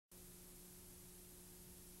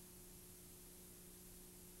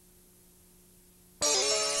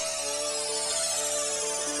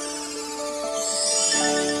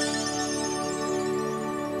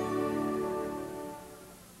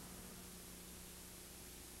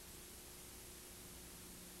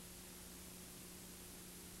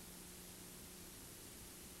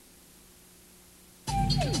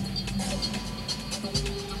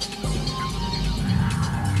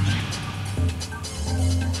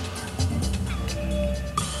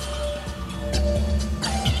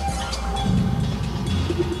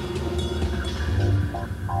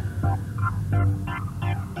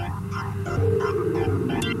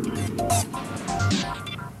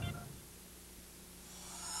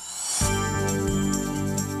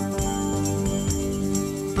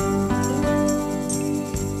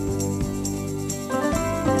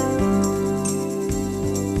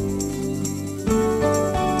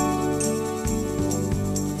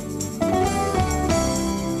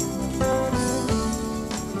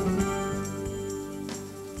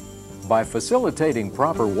By facilitating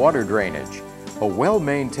proper water drainage, a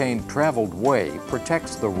well-maintained traveled way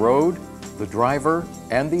protects the road, the driver,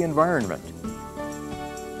 and the environment.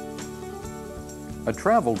 A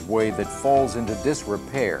traveled way that falls into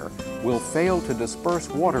disrepair will fail to disperse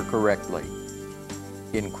water correctly,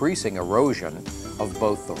 increasing erosion of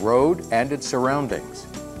both the road and its surroundings,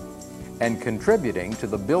 and contributing to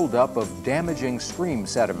the buildup of damaging stream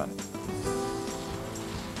sediment.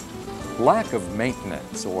 Lack of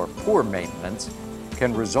maintenance or poor maintenance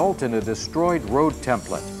can result in a destroyed road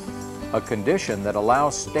template, a condition that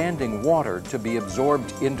allows standing water to be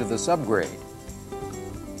absorbed into the subgrade.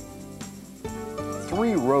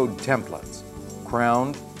 3 road templates,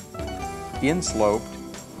 crowned, insloped,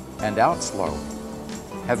 and outsloped,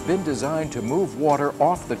 have been designed to move water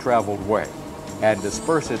off the traveled way and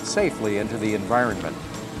disperse it safely into the environment.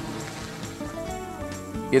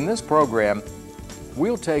 In this program,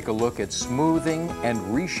 we'll take a look at smoothing and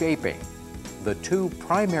reshaping, the 2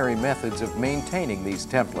 primary methods of maintaining these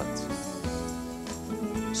templates.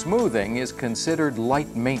 Smoothing is considered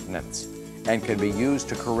light maintenance and can be used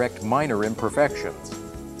to correct minor imperfections.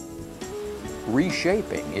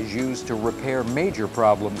 Reshaping is used to repair major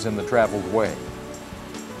problems in the traveled way.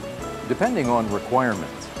 Depending on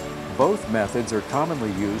requirements, both methods are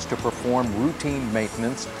commonly used to perform routine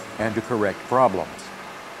maintenance and to correct problems.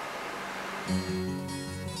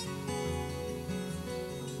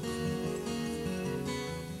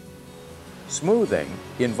 Smoothing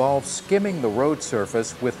involves skimming the road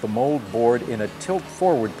surface with the mold board in a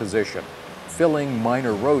tilt-forward position, filling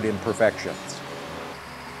minor road imperfections.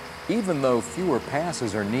 Even though fewer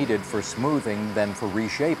passes are needed for smoothing than for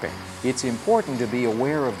reshaping, it's important to be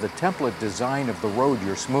aware of the template design of the road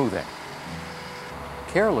you're smoothing.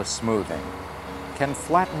 Careless smoothing can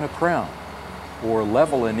flatten a crown or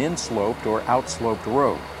level an insloped or outsloped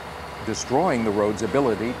road, destroying the road's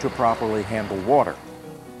ability to properly handle water.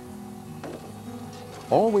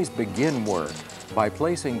 Always begin work by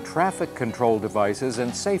placing traffic control devices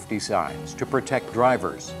and safety signs to protect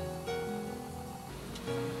drivers.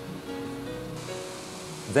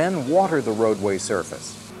 Then water the roadway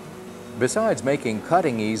surface. Besides making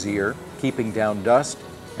cutting easier, keeping down dust,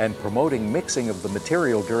 and promoting mixing of the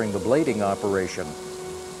material during the blading operation,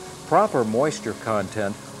 proper moisture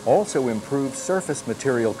content also improves surface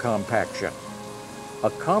material compaction. A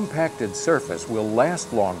compacted surface will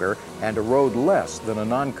last longer and erode less than a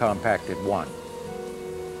non-compacted one.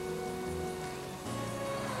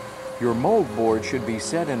 Your mold board should be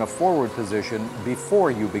set in a forward position before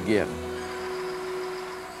you begin.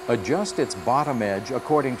 Adjust its bottom edge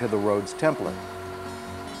according to the road's template.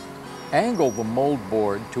 Angle the mold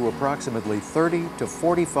board to approximately 30 to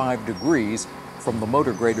 45 degrees from the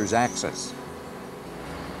motor grader's axis.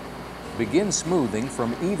 Begin smoothing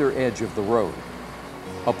from either edge of the road.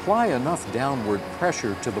 Apply enough downward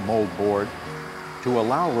pressure to the mold board to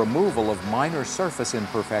allow removal of minor surface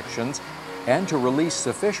imperfections and to release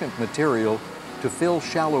sufficient material to fill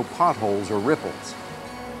shallow potholes or ripples.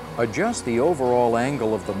 Adjust the overall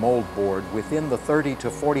angle of the mold board within the 30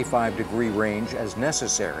 to 45 degree range as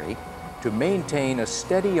necessary to maintain a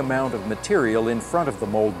steady amount of material in front of the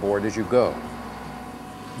mold board as you go.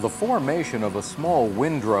 The formation of a small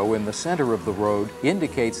windrow in the center of the road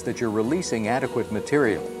indicates that you're releasing adequate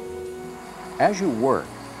material. As you work,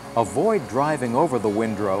 avoid driving over the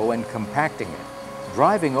windrow and compacting it.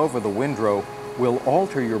 Driving over the windrow will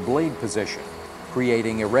alter your blade position,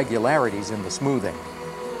 creating irregularities in the smoothing.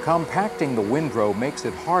 Compacting the windrow makes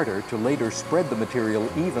it harder to later spread the material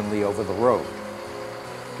evenly over the road.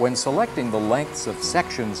 When selecting the lengths of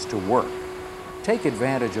sections to work, take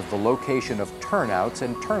advantage of the location of turnouts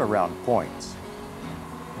and turnaround points.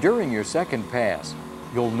 During your second pass,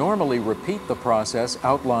 you'll normally repeat the process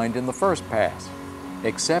outlined in the first pass,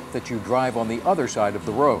 except that you drive on the other side of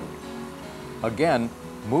the road. Again,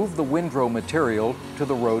 move the windrow material to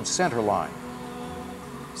the road's center line.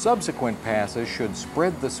 Subsequent passes should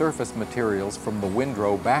spread the surface materials from the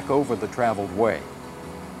windrow back over the traveled way.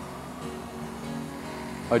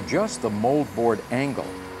 Adjust the mold board angle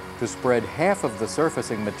to spread half of the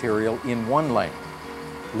surfacing material in one lane,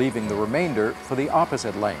 leaving the remainder for the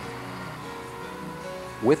opposite lane.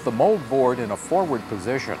 With the mold board in a forward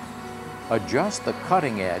position, adjust the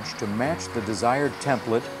cutting edge to match the desired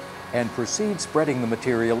template and proceed spreading the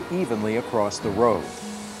material evenly across the road.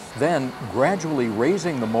 Then, gradually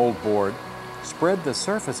raising the mold board, spread the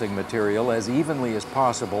surfacing material as evenly as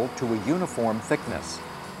possible to a uniform thickness.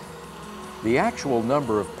 The actual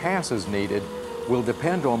number of passes needed will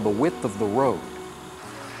depend on the width of the road.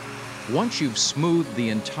 Once you've smoothed the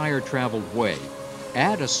entire traveled way,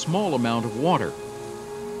 add a small amount of water.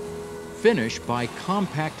 Finish by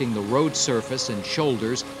compacting the road surface and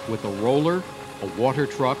shoulders with a roller, a water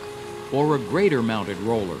truck, or a grader-mounted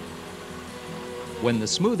roller. When the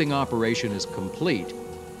smoothing operation is complete,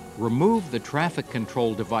 remove the traffic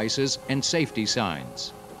control devices and safety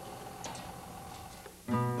signs.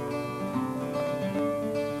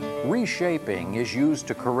 Reshaping is used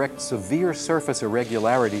to correct severe surface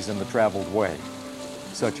irregularities in the traveled way,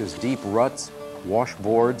 such as deep ruts,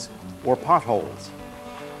 washboards, or potholes.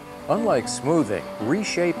 Unlike smoothing,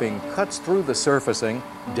 reshaping cuts through the surfacing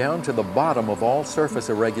down to the bottom of all surface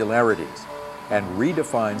irregularities and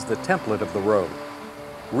redefines the template of the road.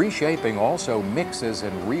 Reshaping also mixes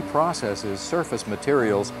and reprocesses surface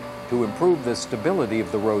materials to improve the stability of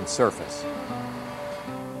the road surface.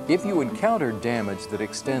 If you encounter damage that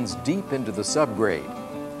extends deep into the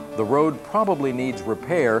subgrade, the road probably needs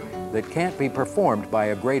repair that can't be performed by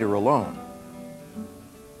a grader alone.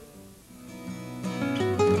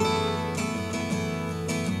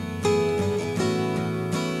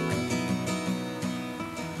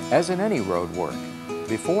 As in any road work,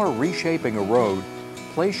 before reshaping a road,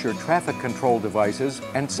 place your traffic control devices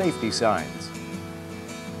and safety signs.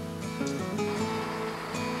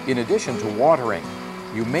 In addition to watering,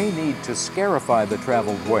 you may need to scarify the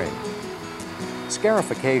traveled way.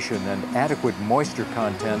 Scarification and adequate moisture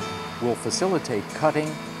content will facilitate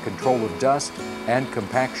cutting, control of dust, and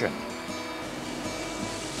compaction.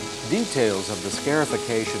 Details of the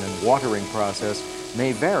scarification and watering process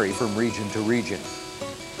may vary from region to region,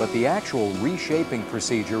 but the actual reshaping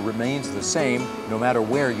procedure remains the same no matter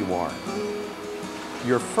where you are.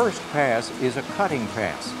 Your first pass is a cutting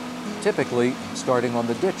pass, typically starting on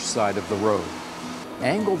the ditch side of the road.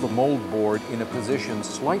 Angle the mold board in a position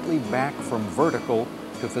slightly back from vertical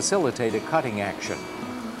to facilitate a cutting action.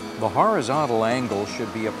 The horizontal angle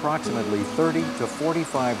should be approximately 30 to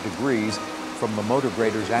 45 degrees from the motor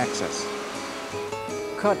grader's axis.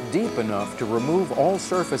 Cut deep enough to remove all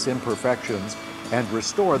surface imperfections and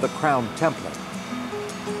restore the crown template.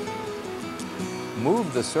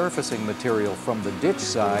 Move the surfacing material from the ditch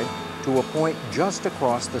side to a point just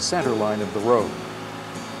across the center line of the road.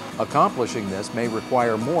 Accomplishing this may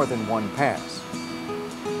require more than one pass.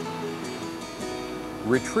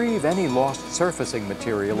 Retrieve any lost surfacing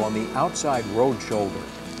material on the outside road shoulder,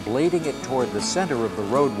 blading it toward the center of the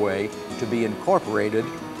roadway to be incorporated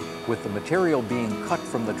with the material being cut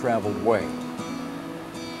from the traveled way.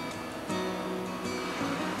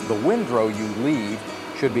 The windrow you leave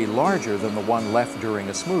should be larger than the one left during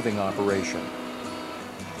a smoothing operation.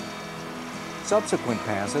 Subsequent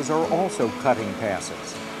passes are also cutting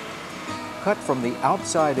passes. Cut from the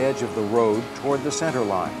outside edge of the road toward the center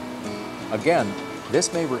line. Again,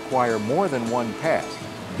 this may require more than one pass,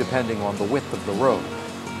 depending on the width of the road.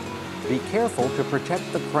 Be careful to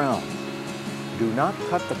protect the crown. Do not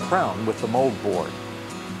cut the crown with the mold board.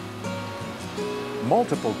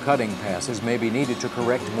 Multiple cutting passes may be needed to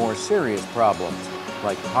correct more serious problems,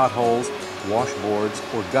 like potholes, washboards,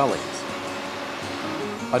 or gullies.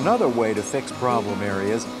 Another way to fix problem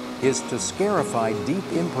areas is to scarify deep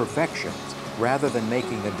imperfections rather than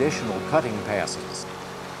making additional cutting passes.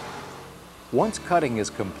 Once cutting is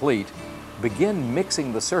complete, begin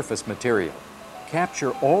mixing the surface material.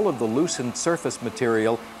 Capture all of the loosened surface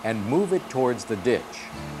material and move it towards the ditch.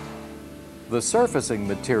 The surfacing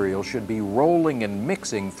material should be rolling and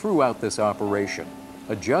mixing throughout this operation.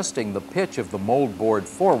 Adjusting the pitch of the mold board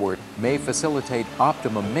forward may facilitate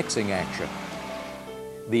optimum mixing action.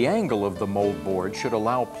 The angle of the mold board should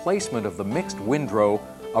allow placement of the mixed windrow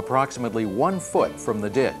approximately 1 foot from the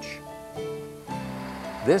ditch.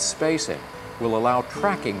 This spacing will allow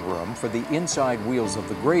tracking room for the inside wheels of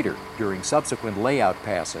the grader during subsequent layout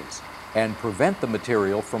passes and prevent the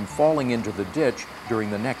material from falling into the ditch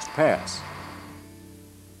during the next pass.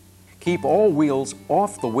 Keep all wheels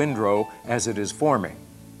off the windrow as it is forming.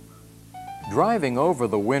 Driving over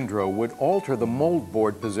the windrow would alter the mold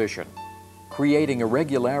board position, creating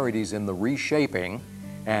irregularities in the reshaping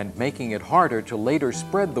and making it harder to later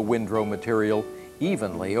spread the windrow material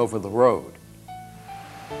evenly over the road.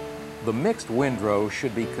 The mixed windrow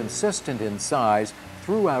should be consistent in size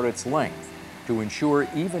throughout its length to ensure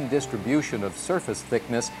even distribution of surface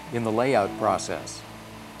thickness in the layout process.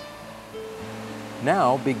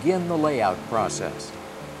 Now begin the layout process.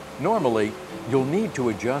 Normally, you'll need to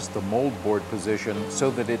adjust the mold board position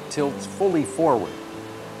so that it tilts fully forward.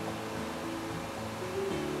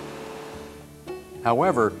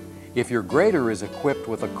 However, if your grader is equipped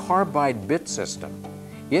with a carbide bit system,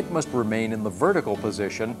 it must remain in the vertical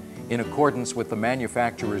position in accordance with the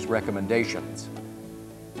manufacturer's recommendations.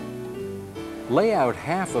 Lay out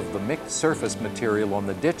half of the mixed surface material on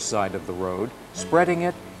the ditch side of the road, spreading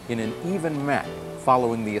it in an even mat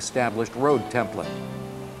following the established road template.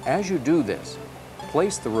 As you do this,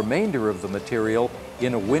 place the remainder of the material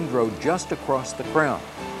in a windrow just across the crown.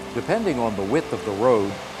 Depending on the width of the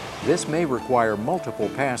road, this may require multiple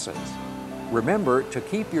passes. Remember to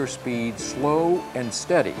keep your speed slow and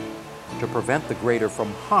steady to prevent the grader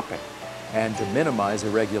from hopping and to minimize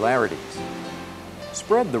irregularities.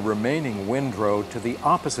 Spread the remaining windrow to the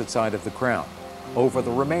opposite side of the crown, over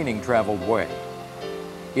the remaining traveled way.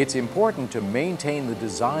 It's important to maintain the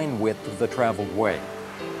design width of the traveled way,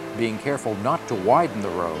 being careful not to widen the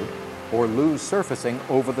road or lose surfacing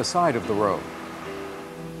over the side of the road.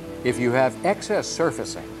 If you have excess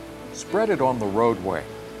surfacing, spread it on the roadway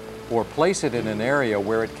or place it in an area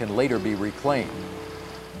where it can later be reclaimed.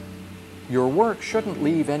 Your work shouldn't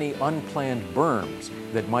leave any unplanned berms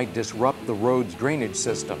that might disrupt the road's drainage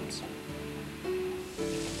systems.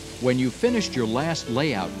 When you've finished your last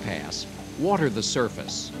layout pass, water the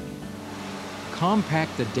surface.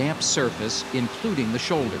 Compact the damp surface, including the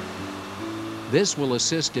shoulder. This will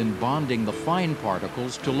assist in bonding the fine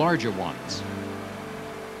particles to larger ones.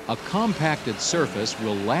 A compacted surface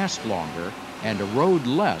will last longer and erode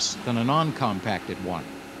less than a non-compacted one.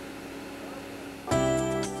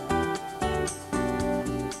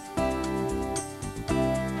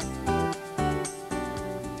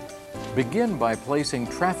 Begin by placing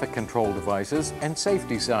traffic control devices and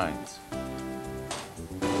safety signs.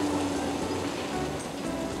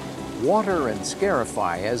 Water and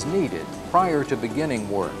scarify as needed prior to beginning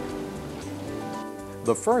work.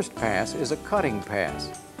 The first pass is a cutting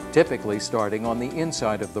pass, typically starting on the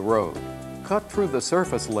inside of the road. Cut through the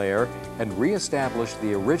surface layer and re-establish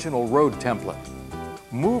the original road template.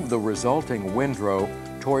 Move the resulting windrow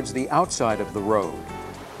towards the outside of the road.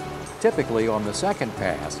 Typically on the second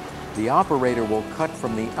pass, the operator will cut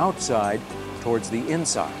from the outside towards the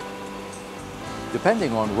inside.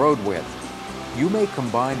 Depending on road width, you may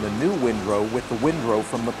combine the new windrow with the windrow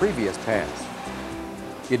from the previous pass.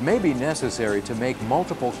 It may be necessary to make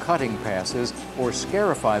multiple cutting passes or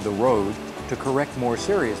scarify the road to correct more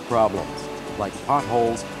serious problems, like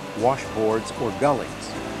potholes, washboards, or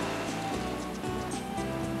gullies.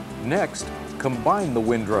 Next, combine the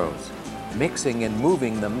windrows, mixing and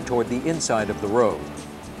moving them toward the inside of the road.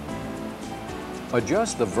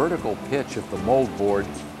 Adjust the vertical pitch of the mold board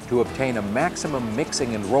to obtain a maximum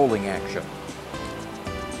mixing and rolling action.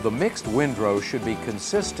 The mixed windrow should be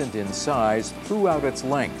consistent in size throughout its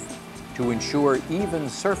length to ensure even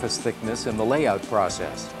surface thickness in the layout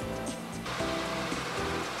process.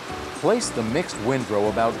 Place the mixed windrow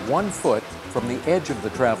about 1 foot from the edge of the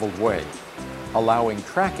traveled way, allowing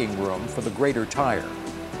tracking room for the greater tire.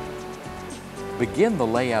 Begin the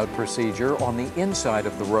layout procedure on the inside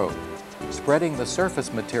of the road, spreading the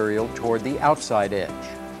surface material toward the outside edge.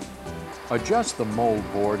 Adjust the mold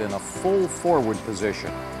board in a full forward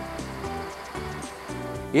position.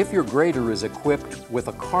 If your grader is equipped with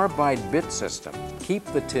a carbide bit system, keep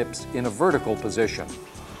the tips in a vertical position.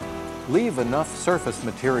 Leave enough surface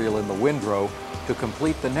material in the windrow to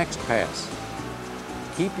complete the next pass.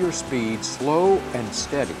 Keep your speed slow and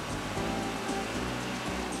steady.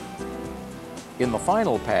 In the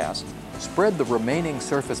final pass, spread the remaining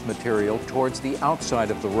surface material towards the outside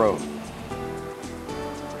of the road.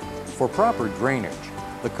 For proper drainage,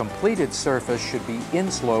 the completed surface should be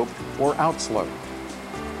insloped or outsloped.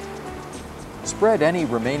 Spread any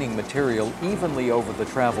remaining material evenly over the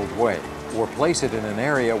traveled way, or place it in an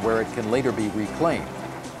area where it can later be reclaimed.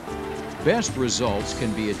 Best results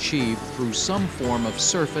can be achieved through some form of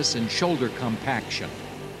surface and shoulder compaction.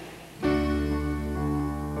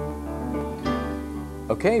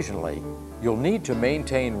 Occasionally, you'll need to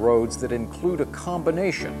maintain roads that include a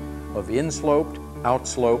combination of insloped,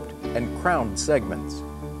 outsloped, and crowned segments.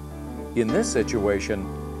 In this situation,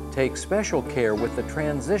 take special care with the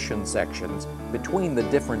transition sections between the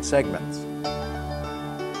different segments.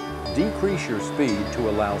 Decrease your speed to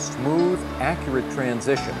allow smooth, accurate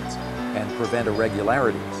transitions and prevent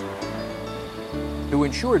irregularities. To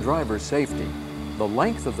ensure driver safety, the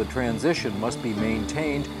length of the transition must be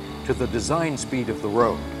maintained to the design speed of the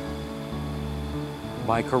road.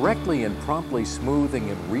 By correctly and promptly smoothing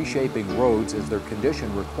and reshaping roads as their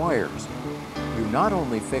condition requires, you not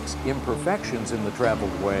only fix imperfections in the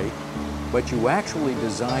traveled way, but you actually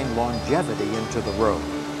design longevity into the road.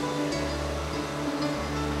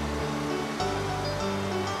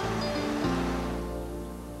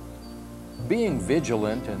 Being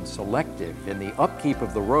vigilant and selective in the upkeep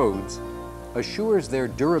of the roads assures their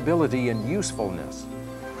durability and usefulness,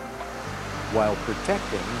 while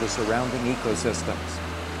protecting the surrounding ecosystems.